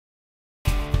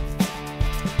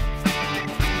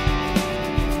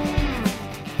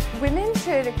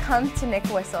should come to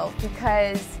NCCWSL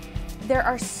because there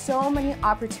are so many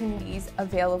opportunities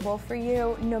available for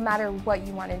you no matter what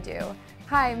you want to do.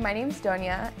 Hi, my name is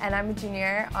Donya and I'm a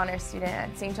junior honors student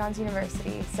at St. John's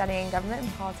University studying government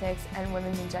and politics and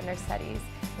women's and gender studies.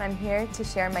 And I'm here to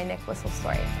share my NCCWSL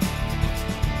story.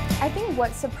 I think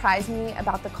what surprised me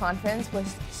about the conference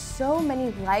was so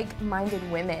many like-minded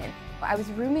women. I was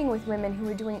rooming with women who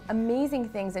were doing amazing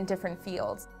things in different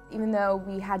fields. Even though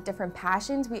we had different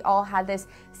passions, we all had this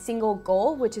single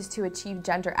goal, which is to achieve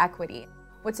gender equity.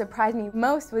 What surprised me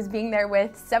most was being there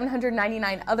with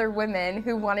 799 other women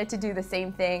who wanted to do the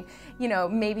same thing,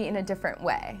 maybe in a different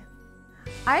way.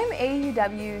 I'm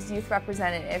AAUW's youth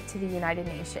representative to the United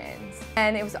Nations,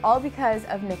 and it was all because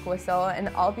of NCCWSL and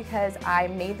all because I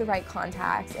made the right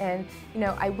contacts and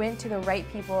I went to the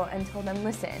right people and told them,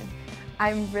 listen,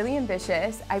 I'm really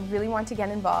ambitious, I really want to get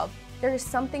involved. There is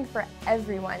something for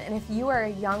everyone, and if you are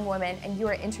a young woman and you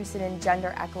are interested in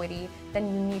gender equity,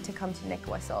 then you need to come to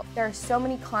NCCWSL. There are so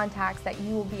many contacts that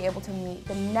you will be able to meet.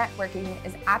 The networking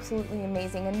is absolutely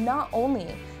amazing, and not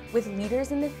only with leaders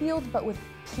in the field, but with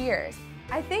peers.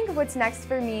 I think what's next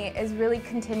for me is really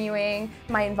continuing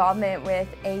my involvement with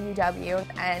AAUW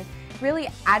and really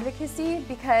advocacy,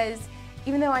 because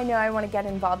even though I know I want to get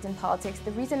involved in politics,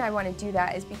 the reason I want to do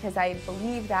that is because I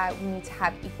believe that we need to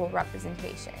have equal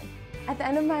representation. At the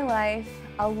end of my life,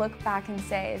 I'll look back and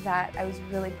say that I was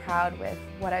really proud with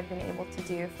what I've been able to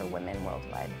do for women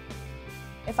worldwide.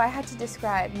 If I had to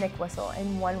describe NCCWSL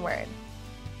in one word,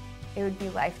 it would be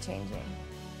life-changing.